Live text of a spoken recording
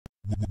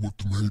What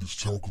the haters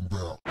talking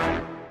about?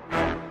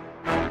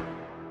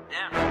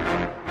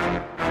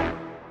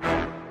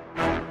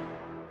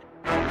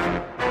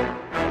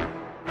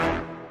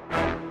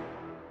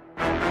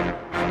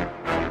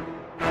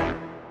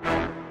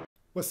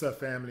 What's up,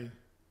 family?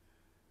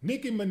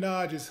 Nicki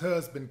Minaj's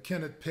husband,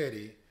 Kenneth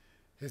Petty,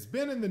 has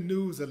been in the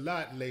news a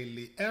lot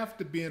lately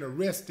after being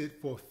arrested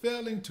for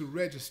failing to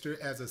register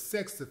as a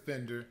sex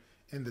offender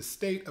in the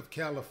state of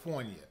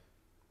California.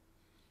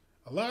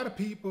 A lot of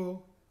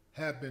people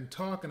have been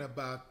talking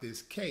about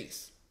this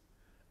case.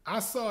 I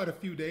saw it a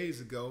few days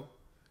ago.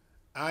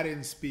 I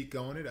didn't speak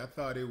on it. I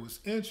thought it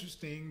was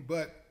interesting,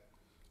 but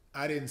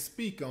I didn't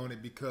speak on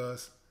it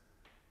because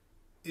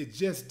it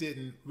just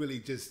didn't really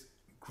just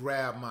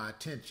grab my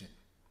attention.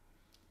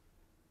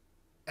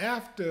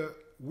 After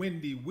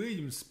Wendy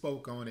Williams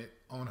spoke on it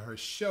on her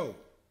show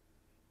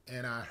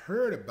and I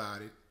heard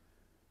about it,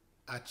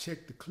 I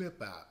checked the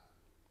clip out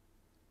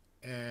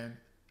and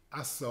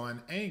I saw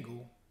an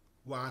angle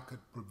where I could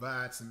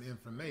provide some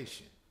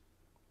information.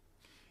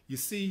 You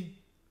see,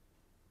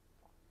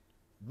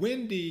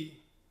 Wendy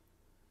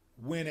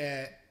went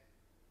at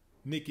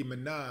Nicki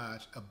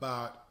Minaj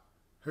about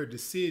her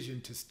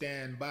decision to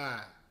stand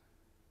by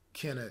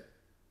Kenneth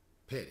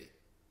Petty.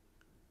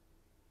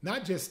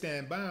 Not just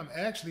stand by him,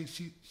 actually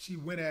she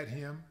went at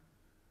him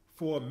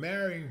for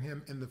marrying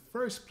him in the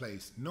first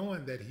place,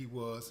 knowing that he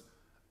was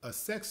a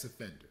sex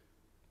offender.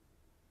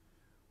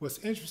 What's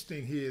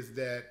interesting here is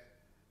that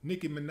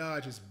Nicki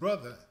Minaj's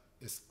brother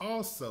is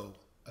also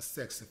a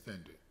sex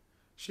offender.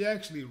 She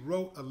actually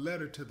wrote a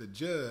letter to the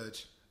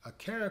judge, a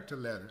character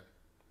letter,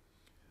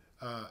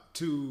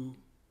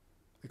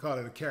 they call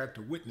it a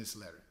character witness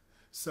letter.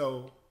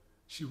 So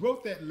she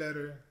wrote that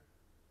letter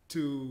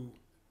to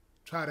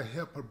try to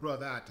help her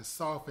brother out to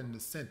soften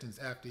the sentence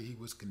after he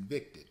was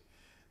convicted.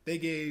 They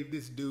gave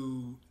this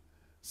dude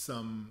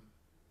some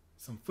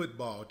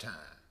football time.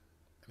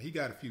 I mean, he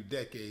got a few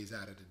decades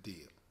out of the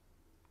deal.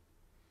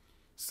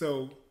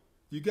 So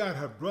you got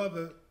her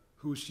brother,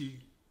 who she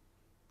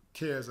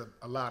cares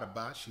a lot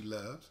about, she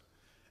loves,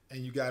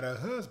 and you got her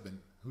husband,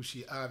 who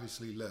she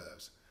obviously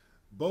loves.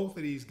 Both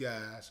of these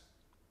guys,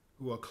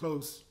 who are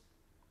close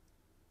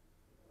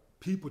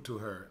people to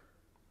her,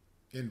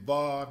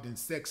 involved in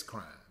sex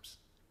crimes.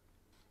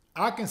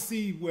 I can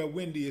see where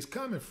Wendy is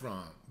coming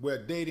from, where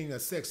dating a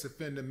sex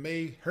offender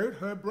may hurt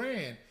her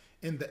brand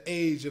in the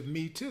age of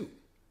Me Too.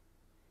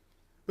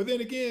 But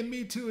then again,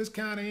 Me Too is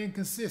kind of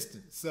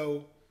inconsistent.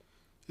 So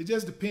it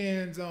just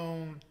depends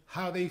on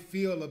how they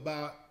feel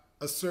about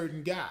a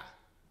certain guy,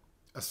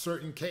 a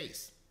certain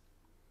case.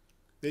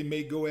 They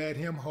may go at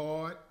him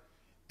hard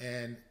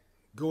and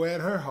go at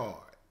her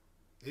hard.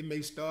 They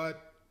may start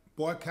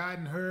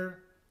boycotting her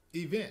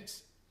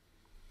events.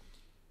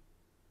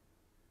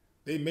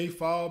 They may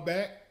fall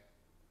back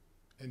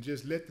and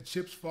just let the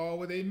chips fall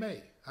where they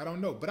may. I don't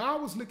know. But I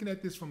was looking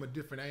at this from a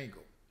different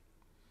angle.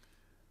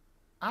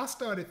 I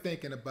started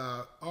thinking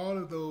about all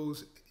of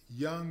those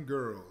young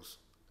girls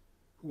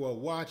who are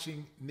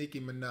watching Nicki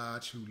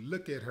Minaj, who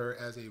look at her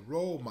as a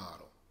role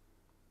model.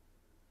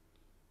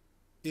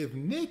 If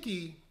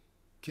Nicki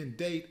can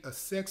date a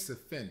sex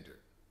offender,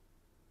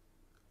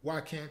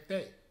 why can't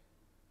they?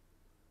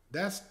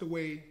 That's the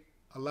way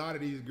a lot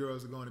of these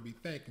girls are going to be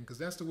thinking, because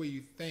that's the way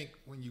you think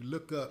when you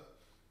look up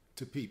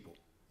to people.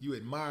 You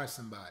admire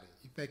somebody.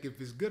 You think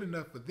if it's good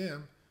enough for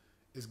them,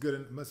 it's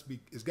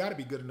got to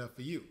be good enough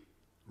for you,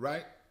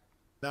 right?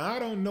 Now, I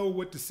don't know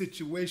what the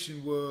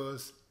situation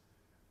was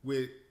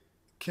with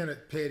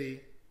Kenneth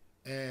Petty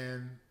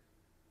and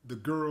the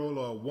girl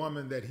or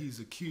woman that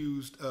he's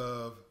accused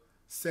of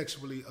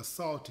sexually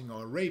assaulting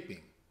or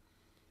raping.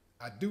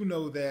 I do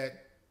know that,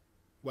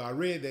 well, I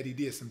read that he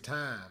did some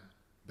time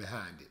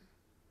behind it.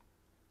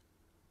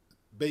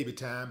 Baby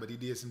time, but he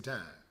did some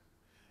time.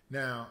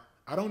 Now,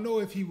 I don't know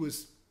if he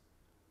was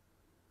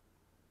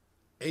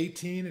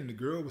 18 and the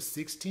girl was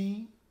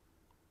 16.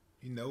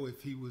 You know,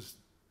 if he was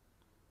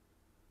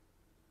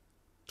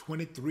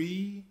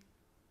 23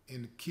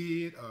 and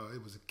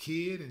it was a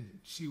kid and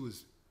she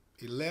was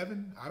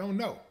 11. I don't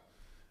know.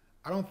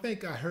 I don't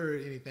think I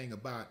heard anything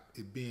about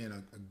it being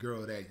a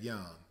girl that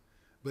young.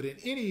 But in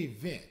any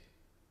event,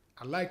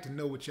 I'd like to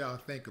know what y'all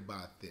think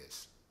about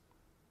this.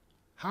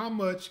 How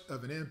much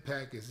of an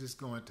impact is this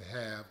going to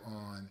have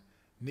on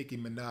Nicki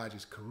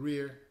Minaj's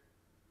career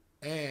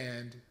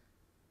and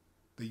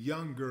the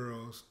young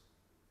girls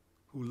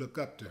who look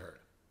up to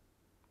her?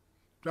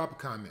 Drop a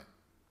comment.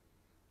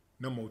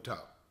 No more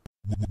talk.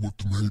 What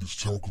the haters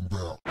talking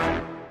about?